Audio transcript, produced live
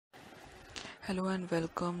Hello and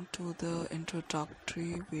welcome to the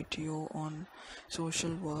introductory video on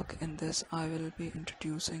social work. In this, I will be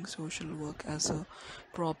introducing social work as a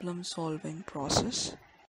problem solving process.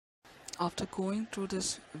 After going through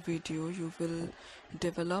this video, you will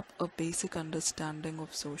develop a basic understanding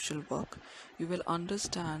of social work. You will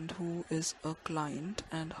understand who is a client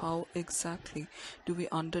and how exactly do we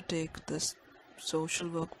undertake this social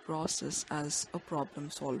work process as a problem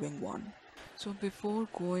solving one. So before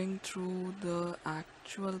going through the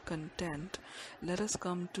actual content, let us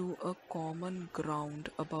come to a common ground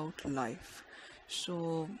about life.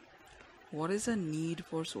 So what is the need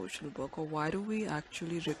for social work, or why do we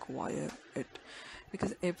actually require it?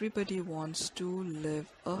 Because everybody wants to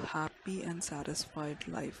live a happy and satisfied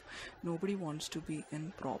life. Nobody wants to be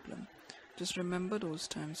in problem. Just remember those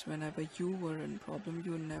times whenever you were in problem,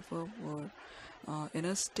 you never were in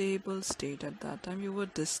a stable state. At that time you were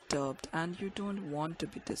disturbed, and you don't want to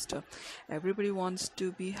be disturbed. Everybody wants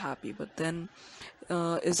to be happy, but then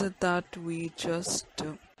is it that we just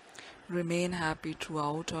remain happy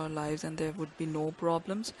throughout our lives and there would be no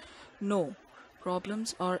problems? No,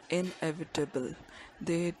 problems are inevitable.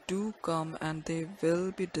 They do come and they will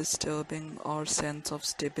be disturbing our sense of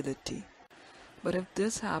stability. But if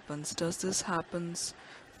this happens, does this happens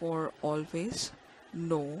for always?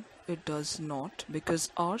 No, it does not, because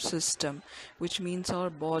our system, which means our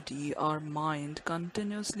body, our mind,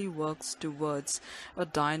 continuously works towards a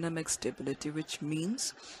dynamic stability, which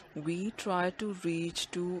means we try to reach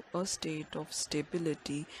to a state of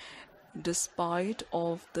stability despite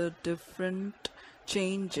of the different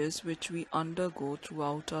changes which we undergo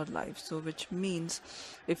throughout our life. So which means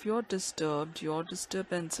if you're disturbed, your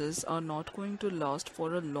disturbances are not going to last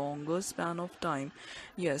for a longer span of time.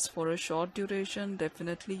 Yes, for a short duration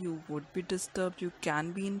definitely you would be disturbed, you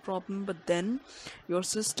can be in problem, but then your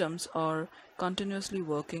systems are continuously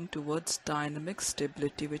working towards dynamic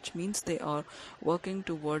stability, which means they are working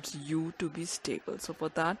towards you to be stable. So for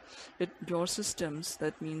that, your systems,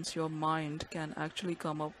 that means your mind, can actually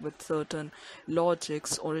come up with certain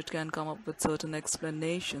logics, or it can come up with certain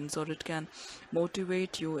explanations, or it can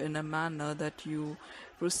motivate you in a manner that you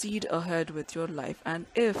proceed ahead with your life. And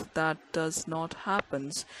if that does not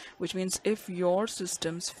happens, which means if your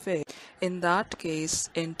systems fail, in that case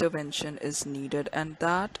intervention is needed, and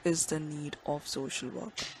that is the need of social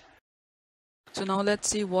work. So now let's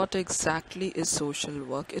see what exactly is social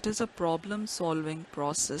work. It is a problem solving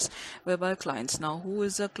process whereby clients. Now who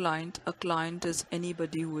is a client? A client is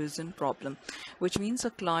anybody who is in problem, which means a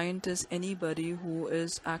client is anybody who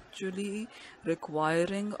is actually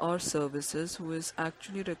requiring our services, who is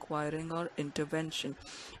actually requiring our intervention.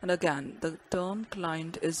 And again, the term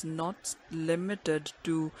client is not limited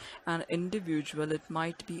to an individual. It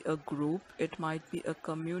might be a group, it might be a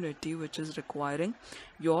community which is requiring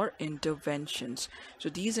your interventions. So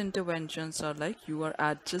these interventions are like you are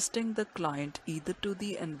adjusting the client either to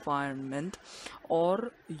the environment,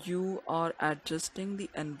 or you are adjusting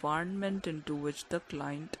the environment into which the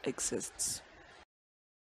client exists.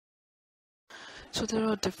 So there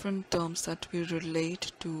are different terms that we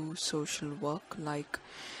relate to social work, like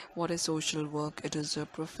what is social work? It is a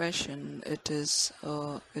profession. It is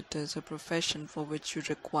a profession for which you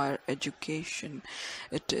require education.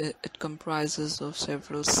 It comprises of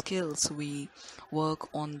several skills. We work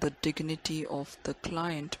on the dignity of the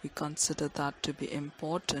client. We consider that to be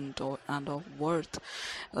important and of worth.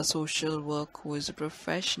 A social work who is a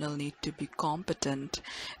professional need to be competent,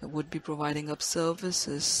 would be providing up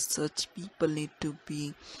services. Such people need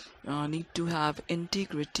to have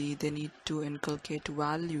integrity, they need to inculcate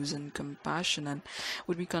values and compassion, and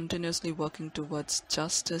would be continuously working towards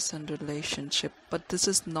justice and relationship. But this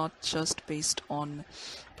is not just based on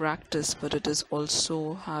practice, but it is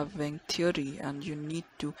also having theory, and you need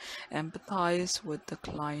to empathize with the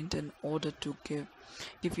client in order to give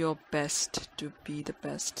your best to be the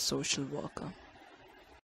best social worker.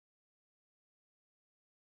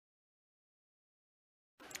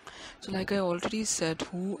 So like I already said,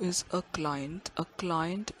 who is a client? A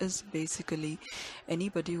client is basically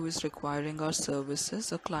anybody who is requiring our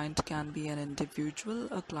services. A client can be an individual,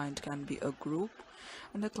 a client can be a group,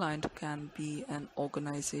 and a client can be an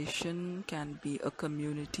organization, can be a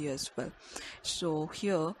community as well. So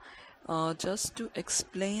here, just to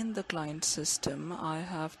explain the client system, I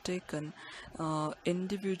have taken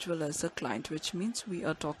individual as a client, which means we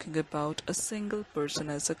are talking about a single person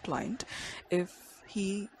as a client. If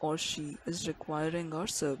he or she is requiring our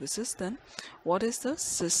services, then what is the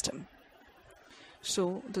system?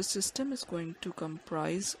 So the system is going to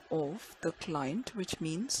comprise of the client, which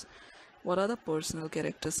means what are the personal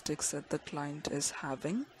characteristics that the client is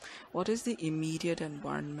having, what is the immediate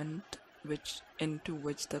environment into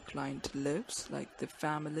which the client lives, like the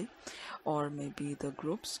family or maybe the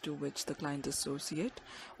groups to which the client associate.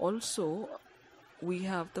 Also, we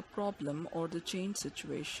have the problem or the change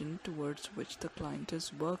situation towards which the client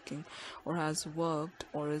is working or has worked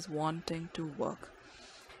or is wanting to work.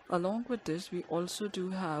 Along with this, we also do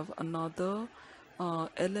have another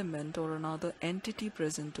element or another entity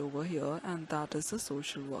present over here, and that is the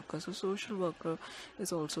social worker. So social worker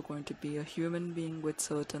is also going to be a human being with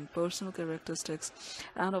certain personal characteristics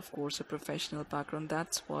and of course a professional background.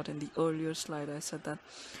 That's what in the earlier slide I said, that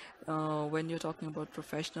when you're talking about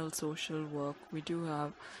professional social work, we do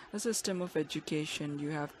have a system of education.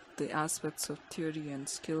 You have the aspects of theory and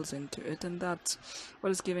skills into it, and that's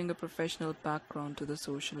what is giving a professional background to the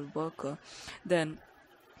social worker. Then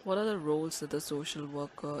what are the roles that the social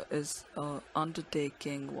worker is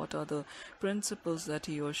undertaking? What are the principles that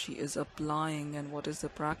he or she is applying, and what is the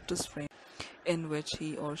practice frame in which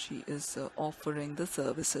he or she is offering the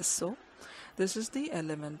services? So this is the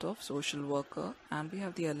element of social worker, and we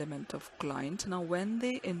have the element of client. Now when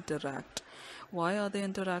they interact, why are they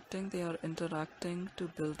interacting? They are interacting to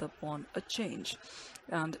build upon a change,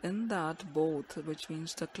 and in that both, which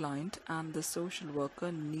means the client and the social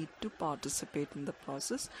worker, need to participate in the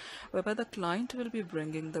process, whereby the client will be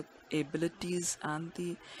bringing the abilities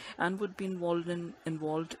and would be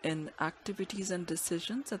involved in activities and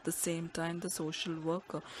decisions. At the same time, the social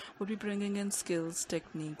worker would be bringing in skills,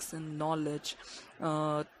 techniques and knowledge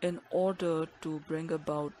in order to bring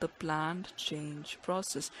about the planned change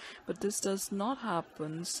process. But this does not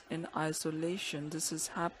happen in isolation. This is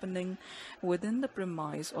happening within the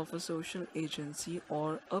premise of a social agency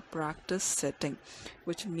or a practice setting,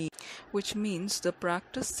 which means the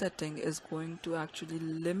practice setting is going to actually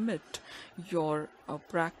limit your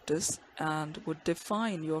practice and would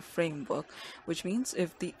define your framework. Which means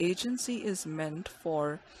if the agency is meant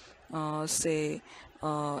for say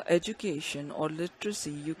education or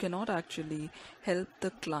literacy, you cannot actually help the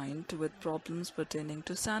client with problems pertaining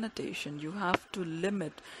to sanitation. You have to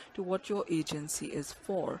limit to what your agency is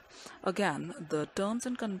for. Again, the terms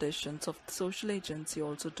and conditions of the social agency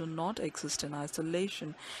also do not exist in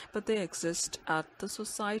isolation, but they exist at the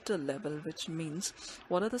societal level, which means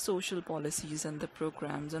what are the social policies and the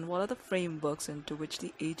programs, and what are the frameworks into which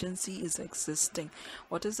the agency is existing.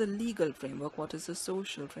 What is the legal framework, what is the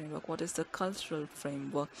social framework, what is the cultural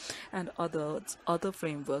framework, and other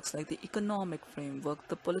frameworks like the economic framework,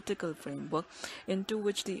 the political framework into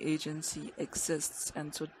which the agency exists.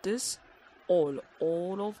 And so this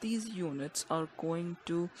all of these units are going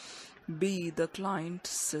to be the client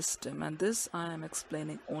system, and this I am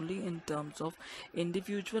explaining only in terms of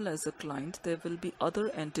individual as a client. There will be other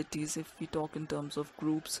entities if we talk in terms of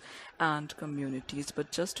groups and communities,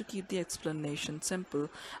 but just to keep the explanation simple,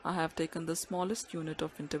 I have taken the smallest unit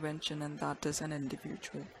of intervention, and that is an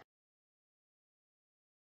individual.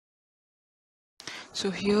 So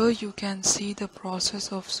here you can see the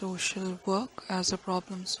process of social work as a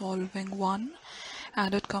problem solving one,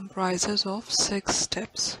 and it comprises of 6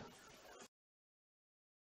 steps.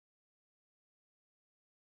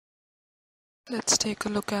 Let's take a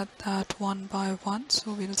look at that one by one.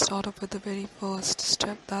 So we'll start off with the very first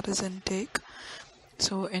step, that is intake.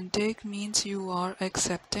 So intake means you are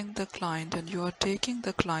accepting the client and you are taking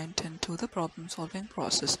the client into the problem solving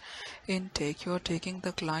process. Intake, you are taking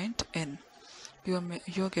the client in.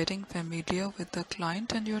 You're getting familiar with the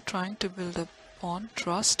client and you're trying to build upon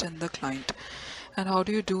trust in the client. And how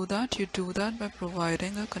do you do that? You do that by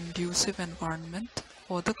providing a conducive environment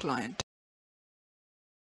for the client.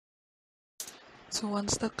 So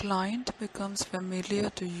once the client becomes familiar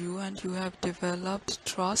to you and you have developed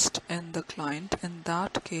trust in the client, in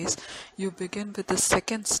that case you begin with the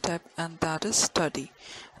second step, and that is study.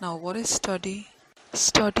 Now what is study?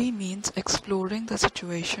 Study means exploring the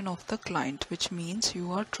situation of the client, which means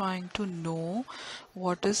you are trying to know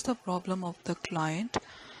what is the problem of the client,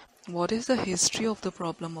 what is the history of the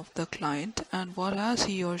problem of the client, and what has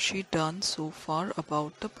he or she done so far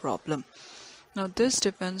about the problem. Now this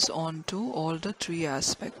depends on to all the 3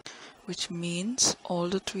 aspects, which means all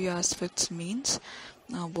the 3 aspects means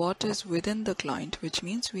what is within the client, which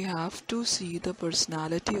means we have to see the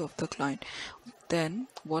personality of the client. Then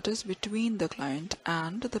what is between the client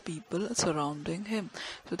and the people surrounding him.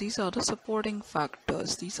 So these are the supporting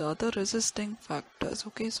factors, these are the resisting factors.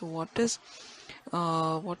 Okay, so what is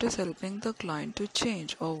helping the client to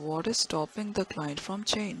change, or what is stopping the client from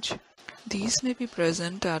change? These may be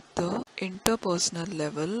present at the interpersonal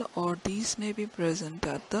level, or these may be present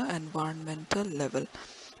at the environmental level.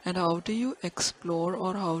 And how do you explore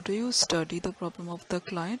or how do you study the problem of the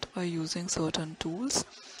client? By using certain tools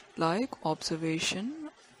like observation,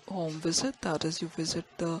 home visit, that is you visit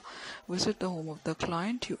the home of the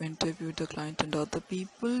client, you interview the client and other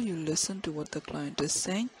people, you listen to what the client is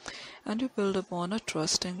saying, and you build upon a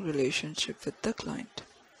trusting relationship with the client.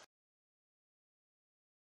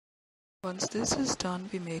 Once this is done,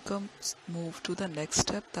 we make a move to the next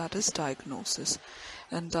step, that is diagnosis.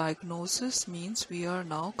 And diagnosis means we are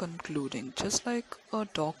now concluding. Just like a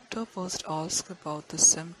doctor first asks about the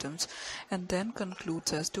symptoms and then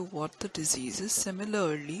concludes as to what the disease is,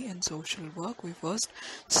 similarly in social work, we first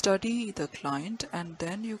study the client and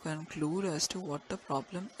then you conclude as to what the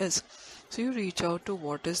problem is. So you reach out to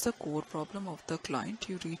what is the core problem of the client,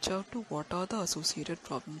 you reach out to what are the associated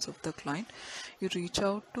problems of the client, you reach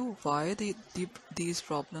out to why these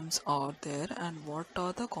problems are there and what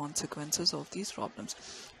are the consequences of these problems,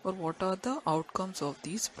 or what are the outcomes of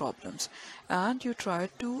these problems, and you try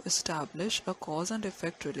to establish a cause and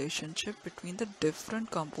effect relationship between the different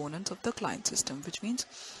components of the client system, which means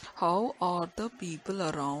how are the people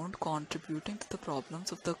around contributing to the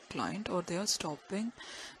problems of the client, or they are stopping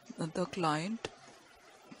the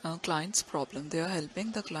client's problem, they are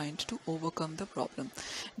helping the client to overcome the problem,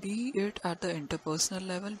 be it at the interpersonal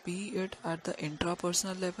level, be it at the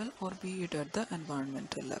intrapersonal level, or be it at the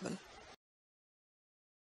environmental level.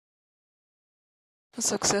 A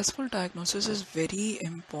successful diagnosis is very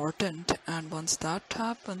important, and once that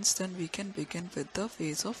happens, then we can begin with the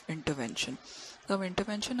phase of intervention. Now,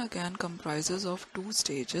 intervention again comprises of two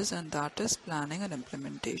stages, and that is planning and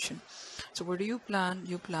implementation. So what do you plan?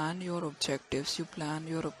 You plan your objectives, you plan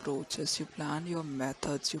your approaches, you plan your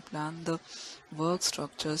methods, you plan the work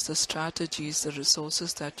structures, the strategies, the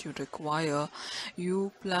resources that you require.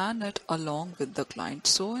 You plan it along with the client.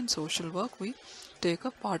 So in social work, we take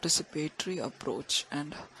a participatory approach,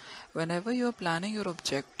 and whenever you're planning your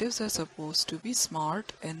objectives, they're supposed to be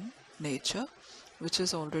smart in nature, which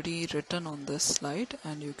is already written on this slide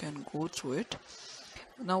and you can go through it.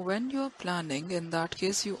 Now when you're planning, in that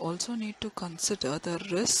case you also need to consider the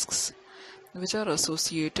risks which are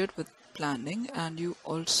associated with planning, and you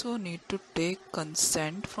also need to take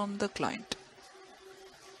consent from the client.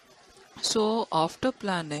 So after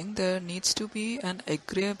planning, there needs to be an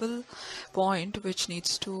agreeable point which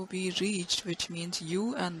needs to be reached, which means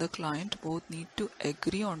you and the client both need to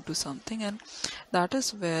agree on to something, and that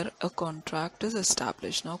is where a contract is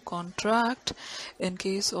established. Now contract in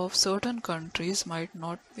case of certain countries might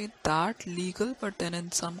not be that legal, but then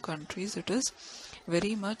in some countries it is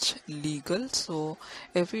very much legal. So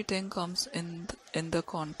everything comes in the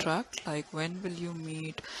contract, like when will you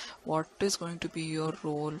meet, what is going to be your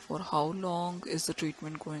role, for how long is the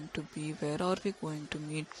treatment going to be, where are we going to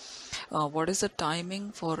meet, what is the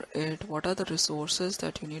timing for it, what are the resources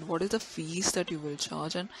that you need, what is the fees that you will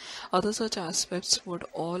charge, and other such aspects would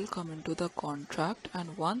all come into the contract.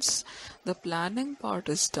 And once the planning part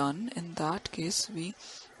is done, in that case we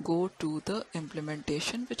go to the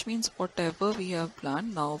implementation, which means whatever we have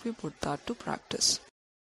planned, now we put that to practice.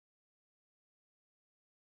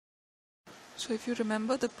 So if you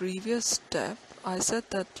remember the previous step, I said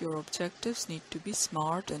that your objectives need to be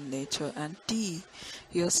smart in nature, and T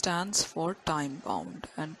here stands for time bound,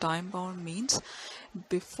 and time bound means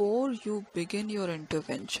before you begin your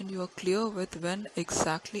intervention you are clear with when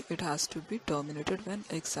exactly it has to be terminated, when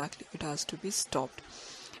exactly it has to be stopped,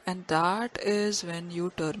 and that is when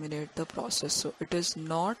you terminate the process. So it is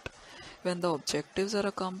not when the objectives are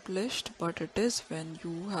accomplished, but it is when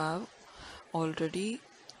you have already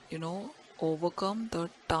overcome the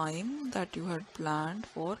time that you had planned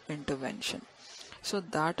for intervention. So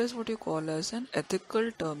that is what you call as an ethical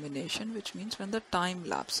termination, which means when the time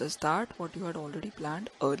lapses, that what you had already planned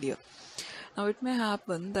earlier. Now it may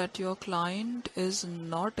happen that your client is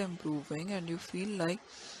not improving and you feel like,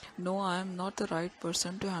 no, I am not the right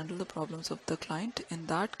person to handle the problems of the client. In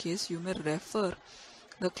that case, you may refer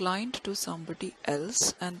the client to somebody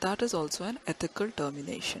else, and that is also an ethical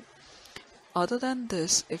termination. Other than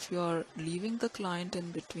this, if you are leaving the client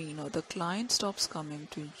in between, or the client stops coming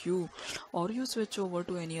to you, or you switch over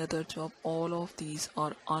to any other job, all of these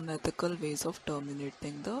are unethical ways of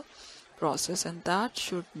terminating the process, and that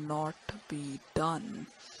should not be done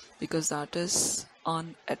because that is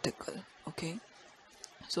unethical. Okay,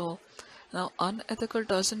 so now unethical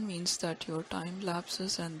doesn't means that your time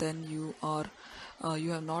lapses and then you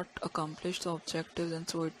have not accomplished the objectives and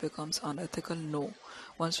so it becomes unethical. No,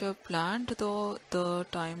 once you have planned the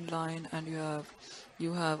timeline and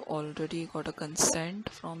you have already got a consent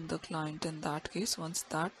from the client, in that case, once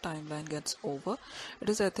that timeline gets over, it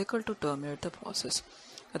is ethical to terminate the process.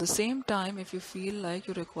 At the same time, if you feel like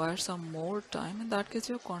you require some more time, in that case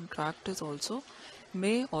your contract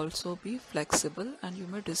may also be flexible, and you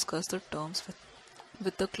may discuss the terms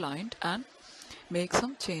with the client and make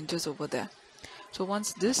some changes over there. So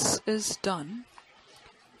once this is done,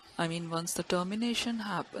 once the termination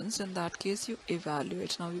happens, in that case you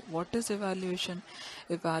evaluate. Now, what is evaluation?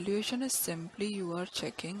 Evaluation is simply you are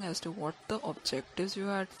checking as to what the objectives you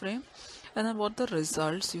had framed and then what the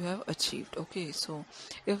results you have achieved. Okay, so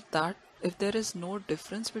if there is no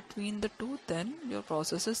difference between the two, then your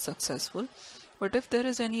process is successful. But if there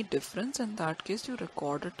is any difference, in that case you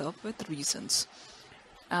record it up with reasons.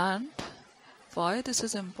 And why this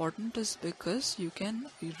is important is because you can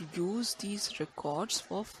use these records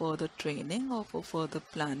for further training or for further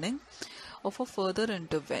planning or for further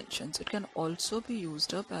interventions. It can also be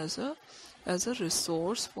used up as a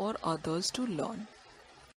resource for others to learn.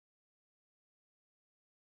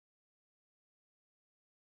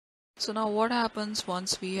 So now what happens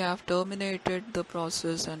once we have terminated the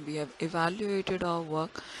process and we have evaluated our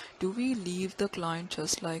work? Do we leave the client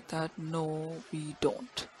just like that? No, we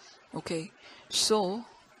don't. Okay, so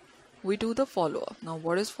we do the follow-up. Now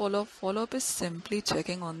what is follow-up? Follow-up is simply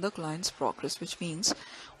checking on the client's progress, which means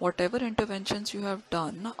whatever interventions you have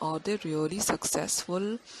done, are they really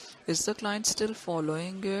successful? Is the client still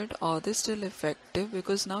following it? Are they still effective?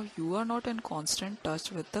 Because now you are not in constant touch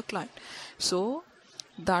with the client. So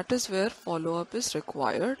that is where follow-up is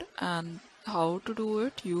required. And how to do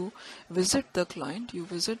it? You visit the client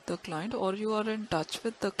or you are in touch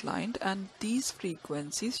with the client, and these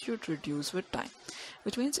frequencies should reduce with time,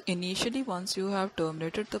 which means initially once you have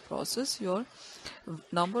terminated the process, your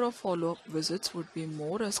number of follow-up visits would be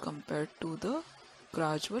more as compared to the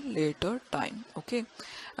gradual later time. Okay,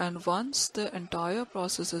 and once the entire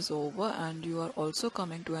process is over and you are also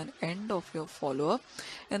coming to an end of your follow-up,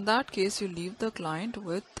 in that case you leave the client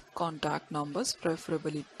with contact numbers,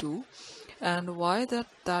 preferably 2. And why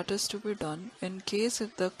that is to be done? In case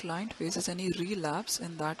if the client faces any relapse,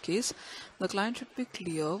 in that case the client should be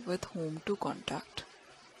clear with whom to contact.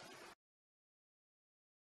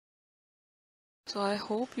 So I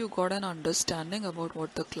hope you got an understanding about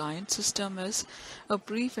what the client system is, a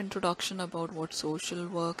brief introduction about what social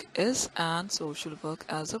work is, and social work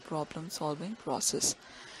as a problem solving process.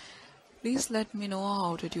 Please let me know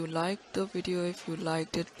how did you like the video. If you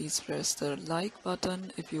liked it, please press the like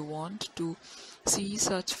button. If you want to see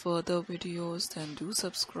such further videos, then do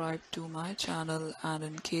subscribe to my channel. And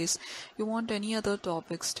in case you want any other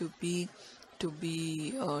topics to be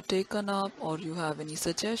taken up, or you have any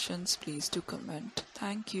suggestions, please do comment.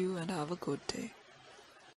 Thank you and have a good day.